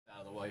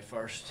way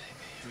first.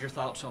 Your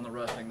thoughts on the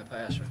roughing the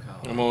passer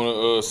call? I'm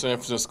on San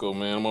Francisco,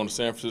 man. I'm on the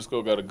San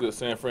Francisco. Got a good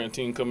San Fran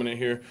team coming in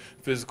here.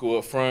 Physical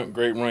up front,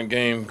 great run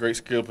game, great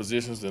skill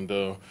positions, and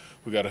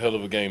we got a hell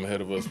of a game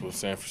ahead of us with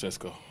San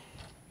Francisco.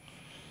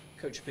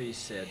 Coach P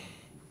said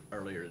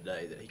earlier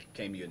today that he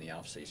came to you in the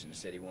offseason and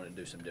said he wanted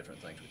to do some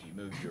different things with you,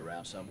 moved you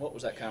around some. What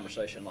was that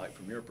conversation like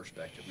from your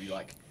perspective? Were you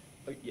like,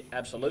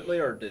 absolutely,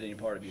 or did any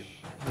part of you?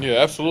 Yeah,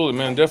 absolutely,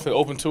 man. Definitely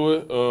open to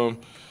it.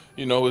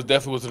 You know, it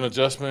definitely was an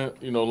adjustment,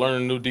 you know,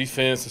 learning new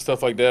defense and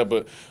stuff like that.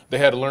 But they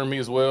had to learn me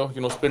as well,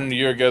 you know, spending the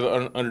year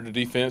together under the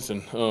defense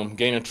and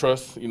gaining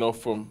trust, you know,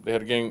 they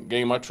had to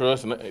gain my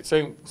trust and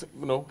same,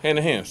 you know, hand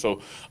in hand.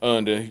 So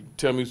they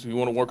tell me you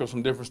want to work on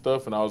some different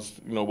stuff, and I was,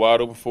 you know,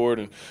 wide open for it.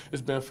 And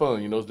it's been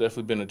fun, you know, it's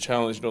definitely been a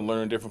challenge, you know,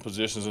 learning different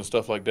positions and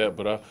stuff like that.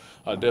 But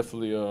I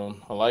definitely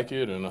I like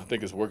it, and I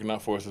think it's working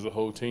out for us as a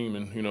whole team.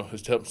 And, you know,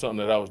 it's something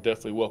that I was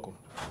definitely welcome.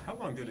 How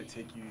long did it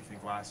take you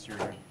think, last year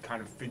to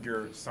kind of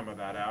figure some of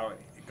that out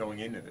going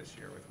into this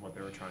year with what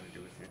they were trying to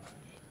do with you?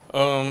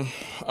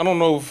 I don't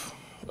know if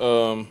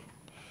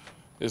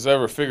it's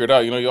ever figured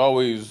out. You know, you're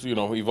always, you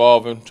know,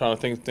 evolving, trying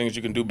to think things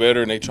you can do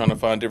better, and they trying to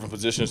find different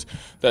positions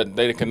that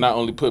they can not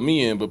only put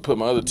me in, but put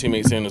my other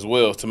teammates in as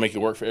well to make it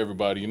work for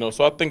everybody, you know.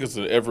 So I think it's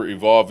an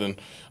ever-evolving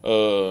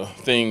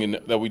thing and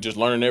that we just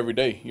learn every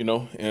day, you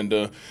know,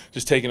 and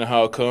just taking it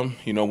how it come.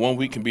 You know, 1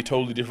 week can be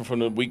totally different from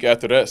the week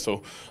after that.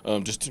 So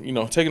just, you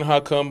know, taking it how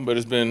it come, but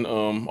it's been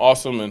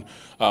awesome, and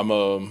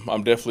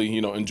I'm definitely,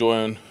 you know,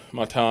 enjoying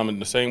my time in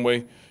the same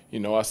way. You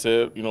know, I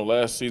said, you know,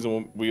 last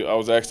season when I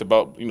was asked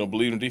about, you know,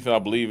 believing in defense, I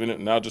believe in it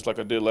now just like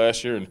I did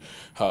last year, and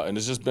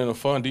it's just been a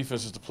fun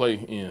defense to play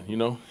in, you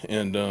know,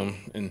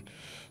 and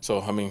so,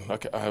 I mean,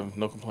 I have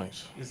no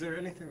complaints. Is there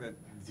anything that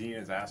Dean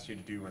has asked you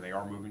to do when they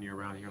are moving you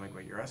around and you're like,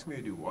 wait, you're asking me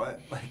to do what?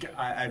 Like,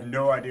 I have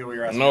no idea what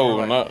you're asking me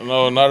to do.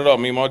 Not at all.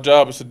 I mean, my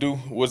job is to do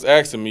what's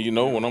asking me, you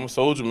know. When I'm a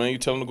soldier, man, you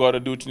tell them to go out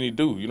and do what you need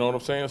to do, you know what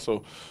I'm saying?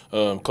 So,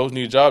 coach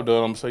needs a job done,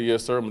 I'm going to say,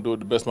 yes, sir, I'm going to do it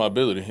the best of my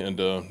ability, and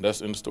that's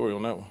in the story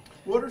on that one.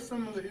 What are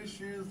some of the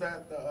issues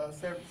that the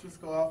San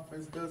Francisco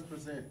offense does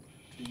present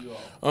to you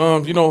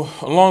all? You know,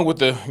 along with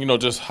the, you know,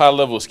 just high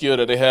level of skill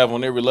that they have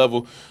on every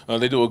level,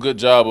 they do a good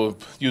job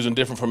of using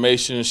different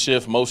formations,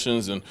 shift,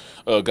 motions, and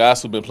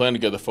guys who've been playing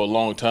together for a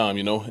long time,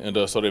 you know,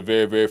 and so they're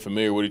very, very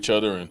familiar with each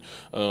other, and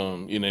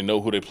you know, they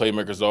know who their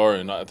playmakers are,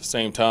 and at the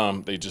same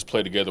time, they just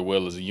play together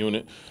well as a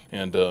unit,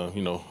 and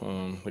you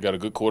know, they got a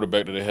good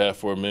quarterback that they have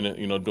for a minute,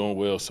 you know, doing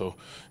well, so,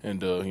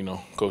 and you know,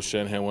 Coach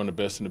Shanahan, one of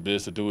the best in the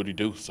biz to do what he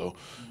do, so,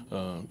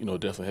 you know,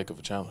 definitely a heck of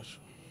a challenge.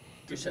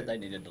 You said they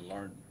needed to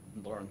learn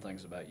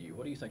things about you.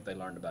 What do you think they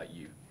learned about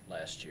you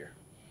last year?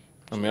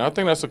 I mean, I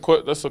think that's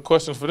a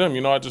question for them.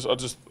 You know, I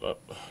just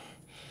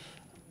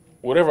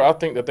whatever I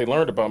think that they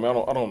learned about me,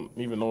 I don't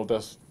even know if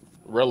that's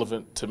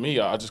relevant to me.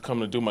 I just come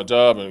to do my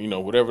job, and you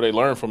know, whatever they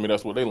learn from me,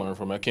 that's what they learn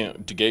from me. I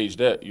can't gauge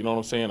that. You know what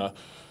I'm saying?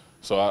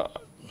 So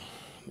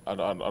I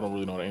don't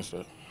really know how to answer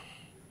that.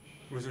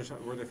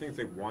 Were there things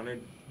they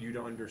wanted you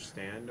to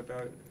understand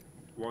about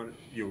that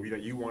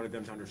you wanted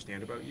them to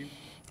understand about you?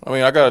 I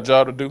mean, I got a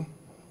job to do,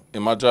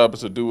 and my job is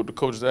to do what the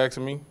coach is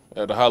asking me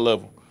at a high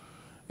level.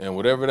 And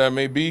whatever that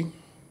may be,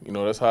 you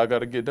know, that's how I got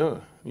to get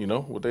done. You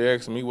know, what they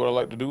asking me, what I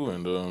like to do,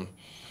 and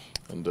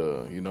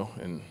you know,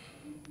 and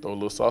throw a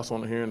little sauce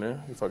on it here and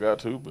there if I got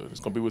to. But it's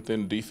gonna be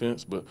within the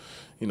defense. But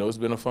you know, it's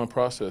been a fun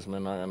process,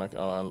 man. I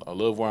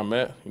love where I'm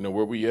at. You know,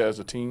 where we at as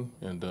a team,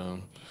 and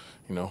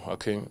you know, I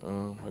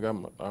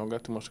don't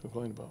got too much to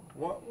complain about.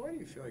 Why do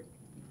you feel like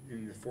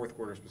in the fourth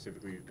quarter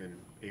specifically you've been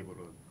able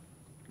to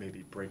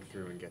maybe break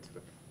through and get to the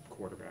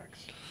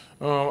quarterbacks?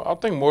 I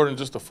think more than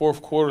just the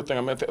fourth quarter thing.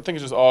 I mean, I think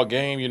it's just all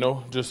game, you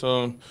know, just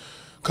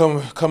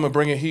come and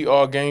bringing heat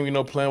all game, you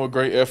know, playing with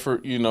great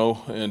effort, you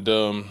know, and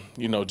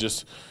you know,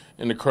 just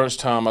in the crunch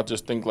time, I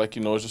just think like,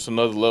 you know, it's just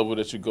another level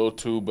that you go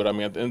to. But I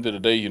mean, at the end of the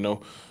day, you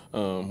know,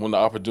 when the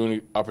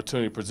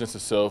opportunity presents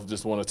itself,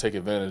 just want to take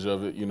advantage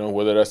of it, you know,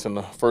 whether that's in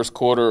the first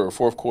quarter or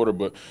fourth quarter.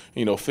 But,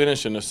 you know,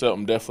 finishing is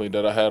something definitely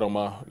that I had on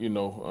my, you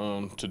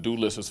know, to-do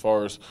list as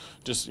far as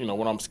just, you know,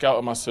 when I'm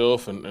scouting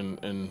myself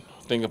and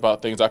thinking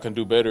about things I can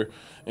do better,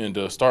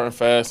 and starting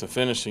fast and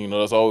finishing, you know,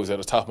 that's always at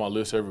the top of my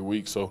list every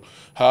week. So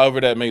however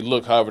that may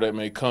look, however that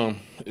may come,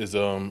 is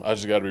I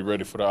just got to be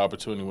ready for the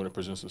opportunity when it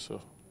presents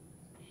itself.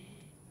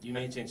 You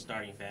mentioned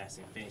starting fast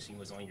and finishing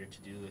was on your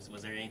to-do list.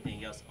 Was there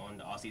anything else on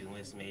the off-season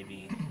list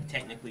maybe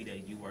technically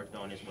that you worked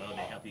on as well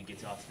to help you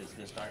get off to this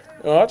good start?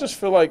 I just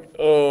feel like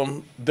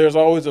there's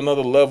always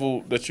another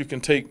level that you can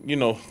take, you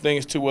know,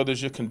 things to, whether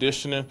it's your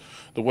conditioning,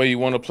 the way you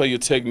want to play your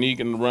technique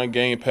in the run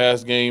game,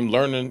 pass game,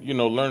 learning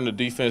the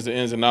defense, the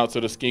ins and outs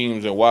of the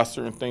schemes and why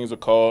certain things are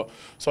called.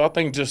 So I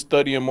think just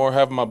studying more,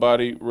 having my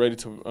body ready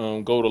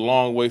to go the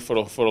long way for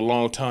the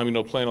long time, you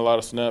know, playing a lot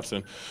of snaps,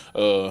 and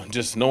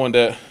just knowing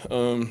that,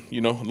 you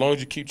know, as long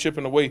as you keep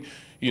chipping away,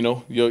 you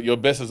know, your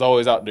best is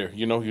always out there.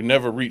 You know, you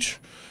never make it.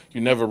 You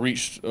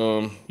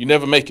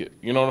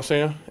know what I'm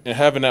saying? And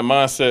having that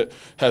mindset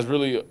has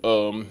really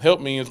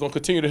helped me, and it's going to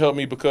continue to help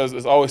me because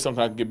it's always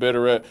something I can get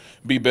better at,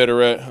 be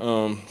better at,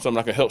 something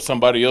I can help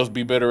somebody else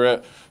be better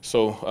at.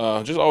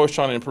 So just always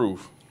trying to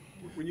improve.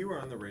 When you were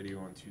on the radio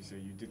on Tuesday,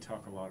 you did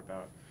talk a lot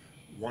about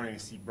wanting to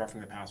see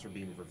roughing the passer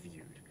being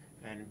reviewed.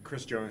 And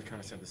Chris Jones kind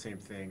of said the same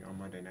thing on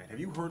Monday night. Have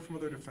you heard from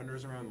other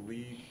defenders around the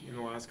league in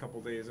the last couple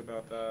of days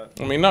about that?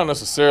 I mean, not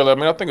necessarily. I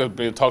mean, I think it's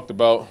been talked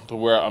about to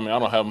where, I mean, I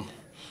don't have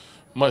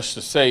much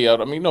to say.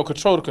 I mean, no,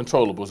 control the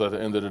controllables at the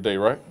end of the day,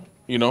 right?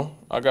 You know,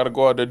 I got to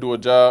go out there, do a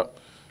job,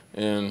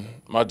 and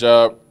my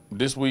job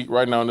this week,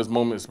 right now in this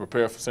moment, is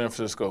prepare for San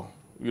Francisco,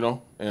 you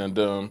know, and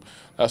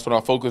that's what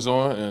I'm focused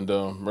on, and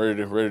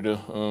ready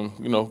to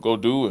you know, go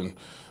do and,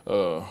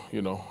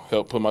 you know,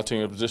 help put my team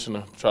in a position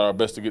to try our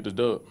best to get the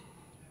dub.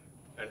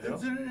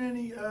 Is there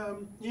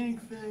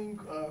anything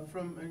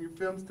from in your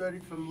film study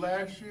from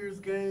last year's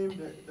game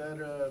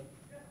that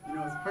you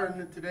know is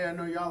pertinent today? I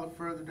know y'all are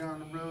further down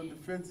the road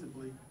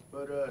defensively,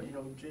 but you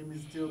know,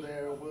 Jimmy's still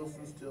there,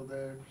 Wilson's still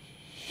there.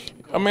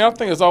 I mean, I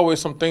think there's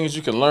always some things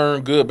you can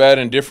learn, good, bad,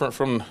 and different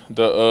from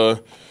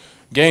the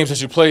games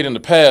that you played in the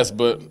past.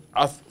 But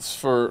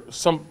for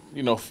some,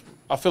 you know,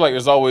 I feel like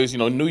there's always, you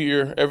know, new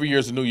year. Every year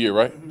is a new year,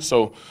 right? Mm-hmm.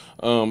 So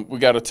we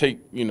got to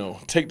take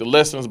the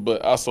lessons,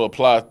 but also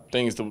apply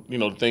things to, you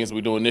know, the things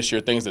we're doing this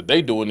year, things that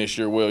they doing this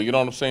year well. You know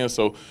what I'm saying?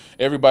 So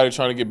everybody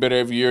trying to get better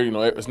every year. You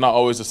know, it's not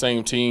always the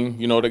same team.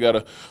 You know, they got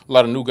a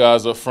lot of new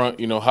guys up front.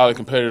 You know, highly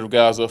competitive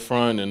guys up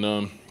front,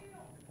 and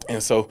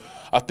so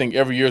I think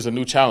every year is a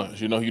new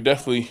challenge. You know, you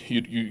definitely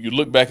you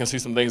look back and see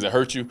some things that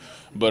hurt you,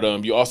 but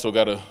you also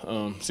got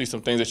to see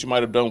some things that you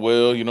might have done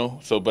well. You know,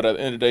 so but at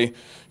the end of the day,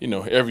 you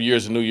know, every year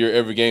is a new year,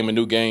 every game a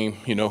new game.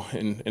 You know,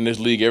 in this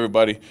league,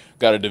 everybody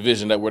got a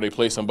division where they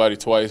play somebody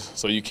twice,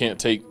 so you can't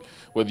take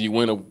whether you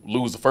win or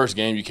lose the first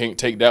game, you can't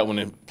take that one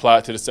and apply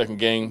it to the second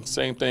game.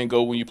 Same thing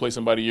go when you play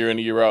somebody year in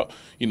and year out.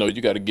 You know,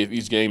 you got to give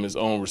each game its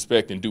own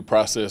respect and due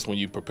process when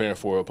you're preparing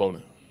for an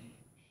opponent.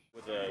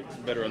 A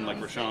veteran like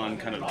Rashawn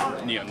kind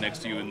of next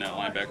to you in that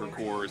linebacker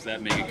core, does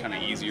that make it kind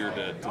of easier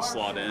to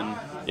slot in?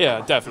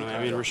 Yeah, definitely.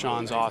 I mean,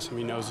 Rashawn's awesome.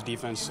 He knows the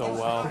defense so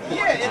well.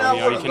 You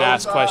know, he can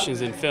ask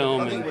questions in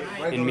film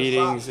and in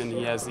meetings, and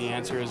he has the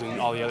answers,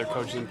 and all the other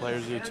coaches and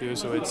players do too.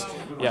 So it's,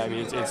 yeah, I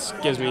mean, it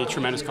gives me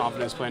tremendous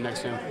confidence playing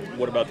next to him.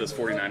 What about this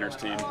 49ers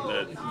team?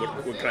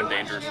 What kind of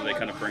dangers do they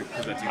kind of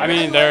present to you? I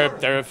mean,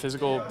 they're a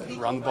physical,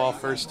 run the ball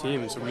first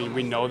team, and so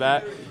we know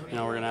that. You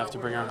know, we're gonna have to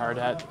bring our heart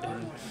at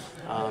and.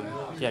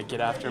 Yeah, get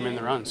after him in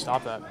the run,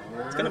 stop that.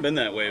 It's kind of been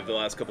that way the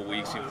last couple of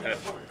weeks. You've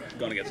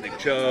gone against Nick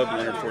Chubb,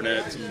 Leonard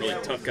Fournette, some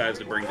really tough guys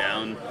to bring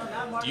down.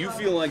 Do you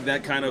feel like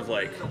that kind of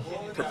like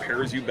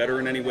prepares you better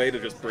in any way to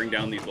just bring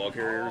down these ball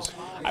carriers?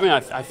 I mean,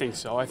 I think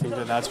so. I think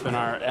that's been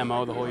our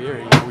MO the whole year.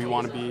 You know, we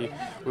want to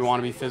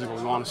be physical.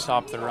 We want to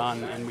stop the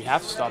run, and we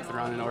have to stop the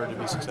run in order to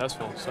be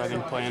successful. So I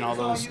think playing all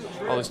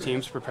those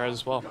teams prepares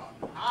us well.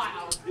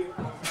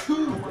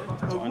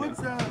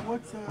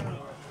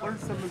 What are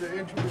some of the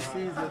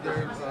intricacies of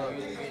their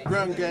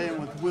run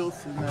game with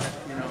Wilson that,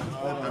 you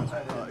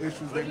know,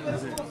 issues they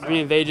present? I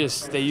mean,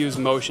 they use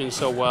motion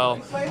so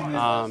well,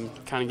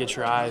 kind of get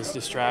your eyes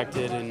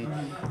distracted and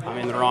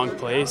in the wrong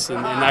place,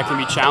 and that can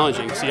be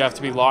challenging. So you have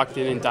to be locked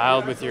in and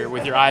dialed with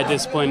your eye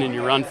discipline and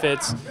your run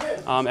fits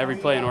every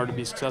play in order to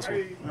be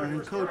successful.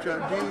 And Coach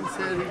Dean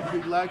said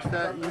he likes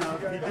that, you know,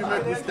 if you do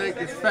make a mistake,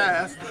 it's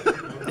fast.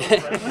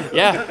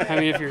 Yeah, I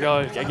mean, if you're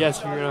going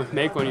to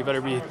make one, you better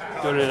be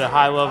doing it at a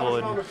high level,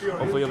 and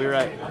hopefully you'll be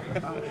right.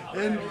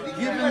 And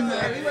given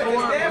that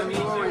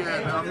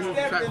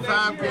we're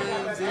 5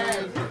 games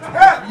in,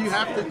 you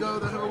have to go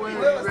the whole way.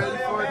 Are you ready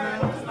for it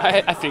now?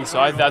 I think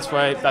so. That's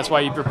why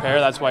you prepare.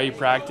 That's why you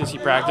practice. You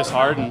practice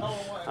hard and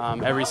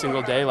every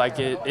single day like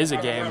it is a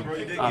game.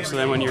 So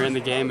then when you're in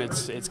the game,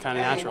 it's kind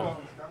of natural.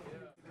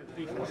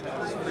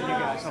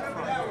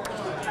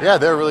 Yeah,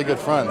 they're a really good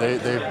front.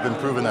 They've been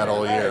proving that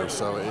all year,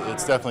 so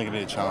it's definitely going to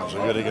be a challenge.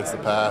 They're good against the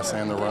pass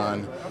and the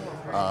run,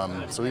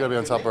 so we got to be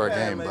on top of our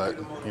game. But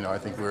you know, I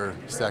think we're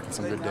stacking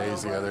some good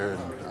days together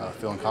and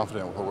feeling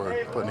confident with what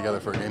we're putting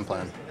together for a game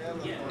plan.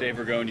 Dave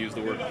Ragone used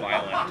the word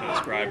violent to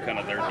describe kind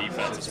of their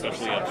defense,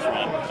 especially up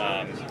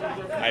front.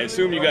 I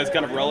assume you guys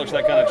kind of relish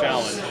that kind of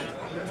challenge.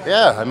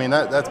 Yeah, I mean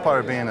that's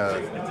part of being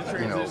a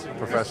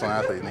professional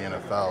athlete in the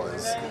NFL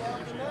is.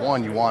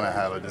 One, you want to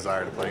have a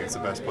desire to play against the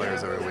best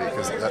players every week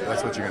because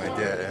that's what you're going to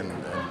get. And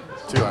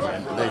two, I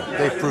mean,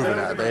 they've proven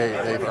that.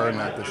 They've earned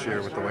that this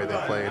year with the way they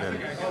played and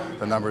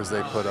the numbers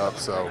they put up.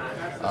 So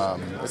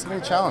it's going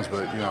to be a challenge,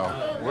 but, you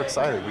know, we're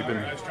excited. We've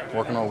been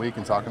working all week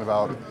and talking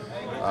about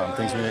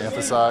things we need to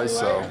emphasize.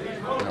 So, you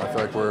know, I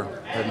feel like we're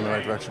heading in the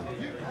right direction.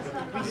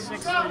 Week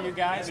 6 for you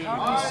guys. How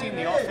have you seen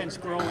the offense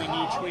growing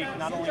each week?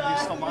 Not only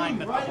just the line,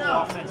 but the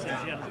whole offense in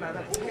general.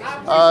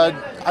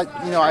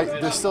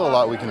 There's still a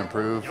lot we can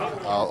improve.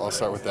 I'll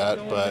start with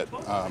that, but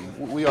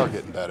we are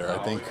getting better.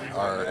 I think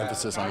our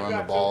emphasis on running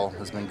the ball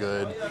has been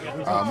good.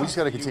 We just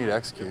got to continue to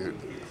execute,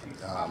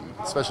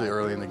 especially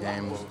early in the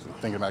game,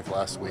 thinking back to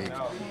last week.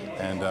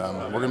 And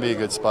we're going to be a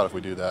good spot if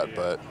we do that,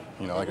 but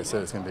like I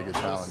said, it's going to be a good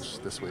challenge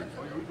this week.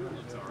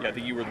 Yeah, I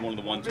think you were one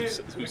of the ones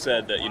who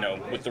said that,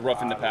 with the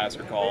roughing the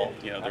passer call,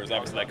 there was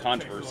obviously that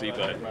controversy,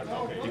 but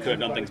you could have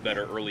done things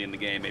better early in the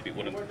game. Maybe it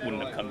wouldn't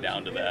have come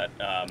down to that.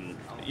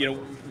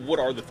 What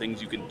are the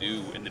things you can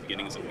do in the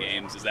beginnings of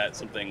games? Is that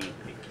something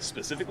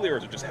specifically, or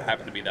does it just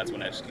happen to be that's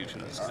when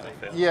execution is going to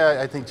fail?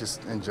 Yeah, I think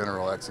just in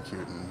general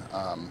executing.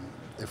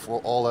 If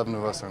all 11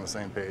 of us are on the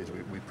same page,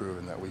 we've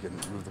proven that we can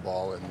move the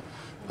ball and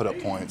put up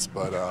points.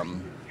 But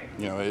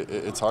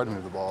it's hard to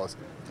move the ball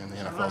in the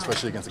NFL,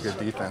 especially against a good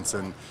defense.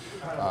 And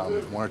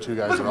one or two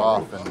guys are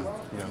off, and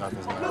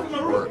nothing's going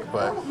to work.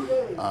 But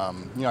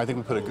I think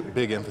we put a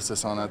big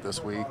emphasis on that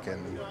this week,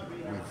 and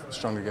we've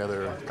strung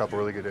together a couple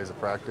really good days of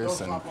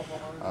practice. And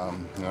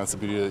that's the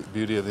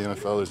beauty of the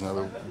NFL. There's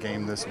another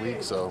game this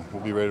week, so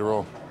we'll be ready to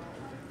roll.